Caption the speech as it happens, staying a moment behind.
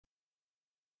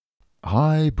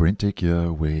Hi, BrenTech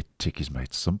here, where tech is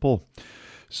made simple.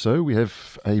 So we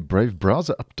have a Brave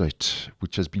browser update,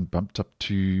 which has been bumped up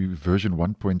to version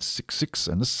 1.66,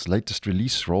 and this latest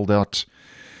release rolled out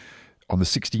on the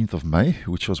 16th of May,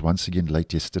 which was once again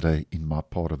late yesterday in my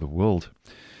part of the world.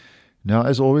 Now,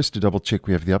 as always, to double check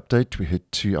we have the update, we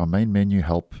head to our main menu,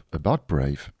 Help, About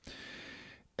Brave.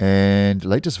 And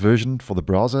latest version for the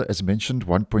browser, as mentioned,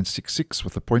 1.66,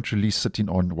 with the point release sitting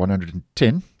on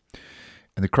 110.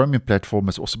 And the Chromium platform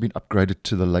has also been upgraded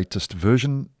to the latest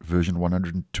version, version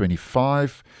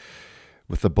 125,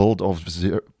 with a build of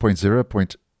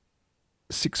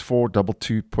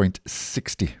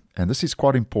 0.0.6422.60. And this is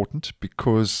quite important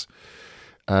because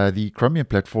the Chromium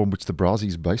platform, which the browser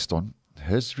is based on,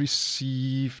 has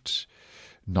received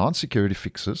 9 security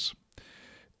fixes,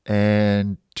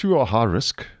 and 2 are high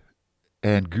risk.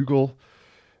 And Google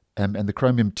and the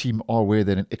Chromium team are aware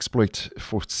that an exploit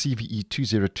for CVE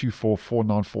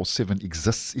 20244947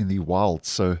 exists in the wild.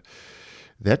 So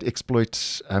that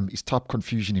exploit is type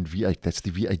confusion in V8. That's the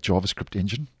V8 JavaScript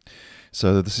engine.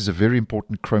 So this is a very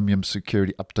important Chromium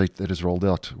security update that is rolled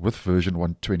out with version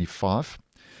 125.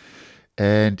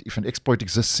 And if an exploit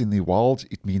exists in the wild,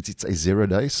 it means it's a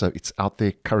 0-day. So it's out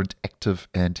there, current, active,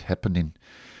 and happening.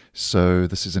 So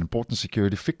this is an important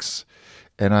security fix.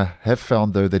 And I have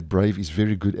found, though, that Brave is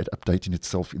very good at updating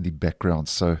itself in the background.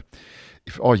 So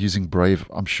if you are using Brave,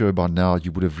 I'm sure by now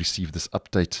you would have received this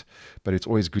update. But it's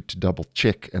always good to double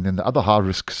check. And then the other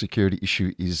high-risk security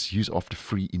issue is use after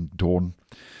free in Dawn,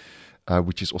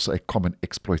 which is also a common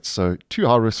exploit. So 2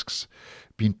 high risks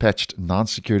being patched, 9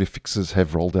 security fixes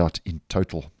have rolled out in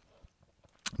total.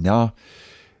 Now,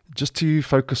 just to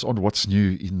focus on what's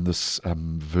new in this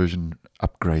version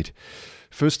upgrade.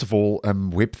 First of all,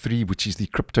 Web3, which is the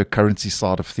cryptocurrency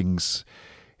side of things,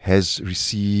 has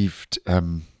received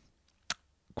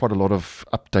quite a lot of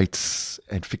updates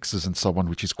and fixes and so on,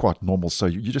 which is quite normal. So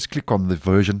you just click on the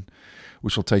version,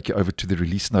 which will take you over to the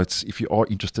release notes if you are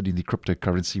interested in the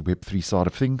cryptocurrency Web3 side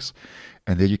of things.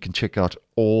 And there you can check out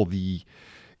all the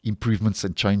improvements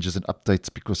and changes and updates,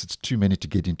 because it's too many to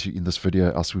get into in this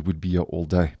video, else we would be here all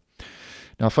day.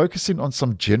 Now, focusing on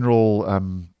some general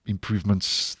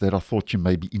improvements that I thought you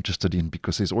may be interested in,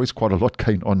 because there's always quite a lot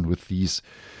going on with these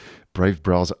Brave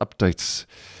browser updates.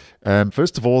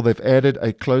 First of all, they've added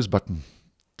a close button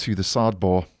to the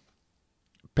sidebar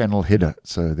panel header.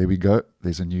 So there we go.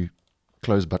 There's a new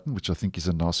close button, which I think is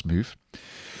a nice move.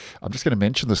 I'm just going to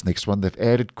mention this next one. They've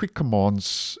added quick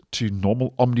commands to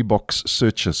normal omnibox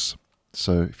searches.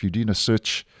 So if you're doing a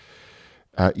search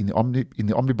in the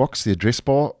omnibox, the address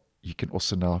bar, you can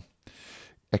also now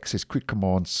access quick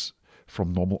commands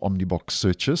from normal omnibox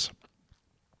searches.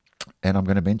 And I'm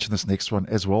going to mention this next one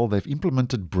as well. They've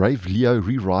implemented Brave Leo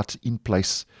rewrite in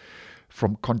place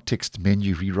from context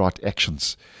menu rewrite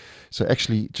actions. So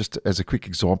actually, just as a quick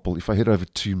example, if I head over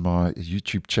to my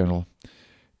YouTube channel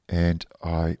and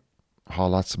I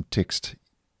highlight some text,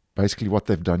 basically what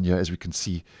they've done here, as we can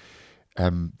see,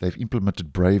 they've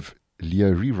implemented Brave Leo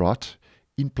rewrite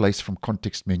in place from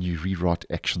context menu rewrite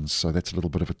actions. So that's a little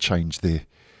bit of a change there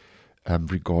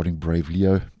regarding Brave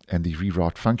Leo and the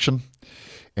rewrite function.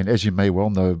 And as you may well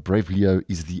know, Brave Leo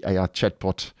is the AI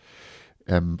chatbot.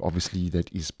 Obviously, that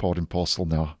is part and parcel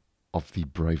now of the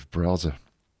Brave browser.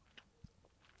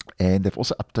 And they've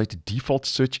also updated default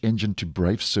search engine to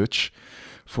Brave Search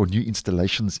for new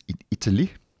installations in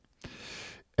Italy.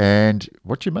 And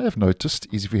what you may have noticed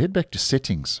is if we head back to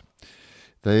settings,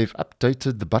 they've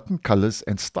updated the button colors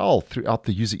and style throughout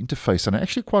the user interface. And I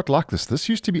actually quite like this. This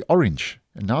used to be orange,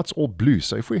 and now it's all blue.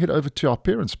 So if we head over to our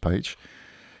parents page,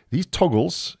 these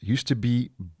toggles used to be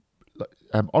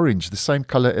orange, the same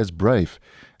color as Brave.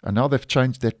 And now they've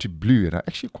changed that to blue, and I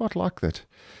actually quite like that.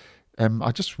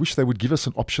 I just wish they would give us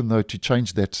an option, though, to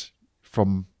change that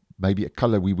from maybe a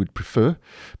color we would prefer.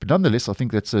 But nonetheless, I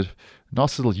think that's a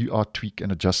nice little UI tweak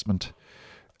and adjustment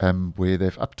where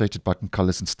they've updated button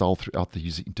colors and style throughout the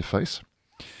user interface.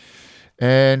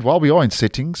 And while we are in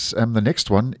settings, the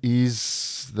next one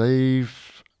is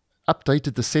they've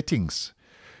updated the settings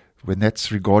when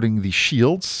that's regarding the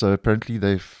shields. So apparently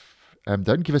they've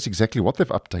don't give us exactly what they've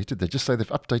updated. They just say they've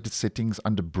updated settings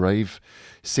under Brave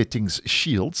settings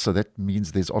shields. So that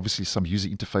means there's obviously some user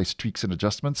interface tweaks and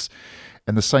adjustments.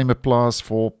 And the same applies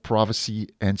for privacy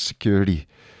and security.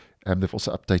 They've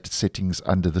also updated settings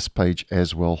under this page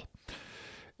as well.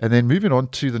 And then moving on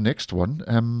to the next one,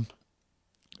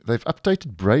 they've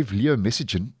updated Brave Leo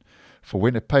messaging for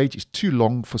when a page is too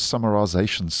long for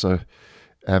summarization. So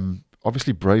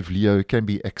obviously Brave Leo can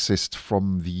be accessed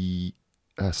from the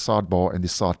sidebar and the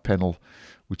side panel,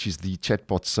 which is the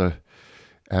chatbot. So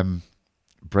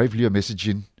Brave Leo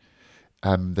messaging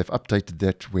They've updated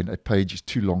that when a page is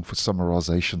too long for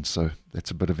summarization, so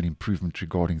that's a bit of an improvement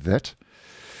regarding that.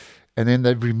 And then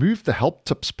they've removed the help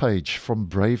tips page from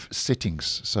Brave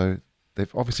settings. So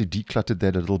they've obviously decluttered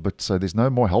that a little bit. So there's no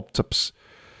more help tips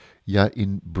here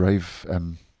in Brave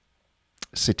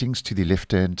settings to the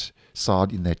left-hand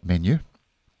side in that menu.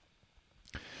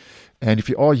 And if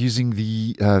you are using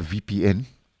the VPN,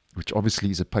 which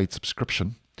obviously is a paid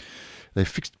subscription, they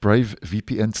fixed Brave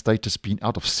VPN status being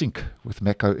out of sync with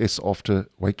Mac OS after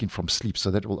waking from sleep.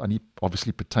 So that will only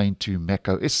obviously pertain to Mac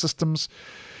OS systems.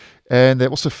 And they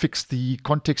also fixed the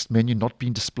context menu not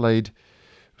being displayed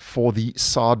for the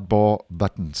sidebar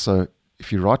button. So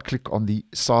if you right click on the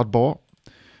sidebar,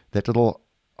 that little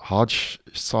hard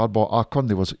sidebar icon,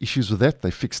 there was issues with that.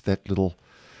 They fixed that little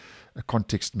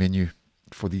context menu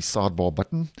for the sidebar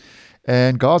button.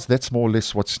 And guys, that's more or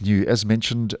less what's new. As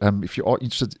mentioned, if you are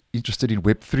interested in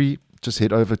Web3, just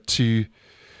head over to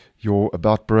your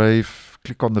About Brave,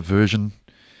 click on the version,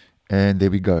 and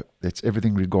there we go. That's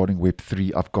everything regarding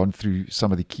Web3. I've gone through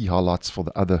some of the key highlights for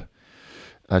the other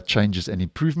changes and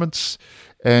improvements.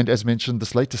 And as mentioned,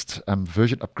 this latest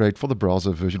version upgrade for the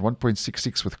browser, version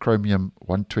 1.66 with Chromium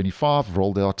 125,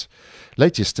 rolled out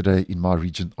late yesterday in my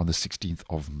region on the 16th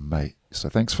of May. So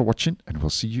thanks for watching, and we'll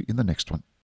see you in the next one.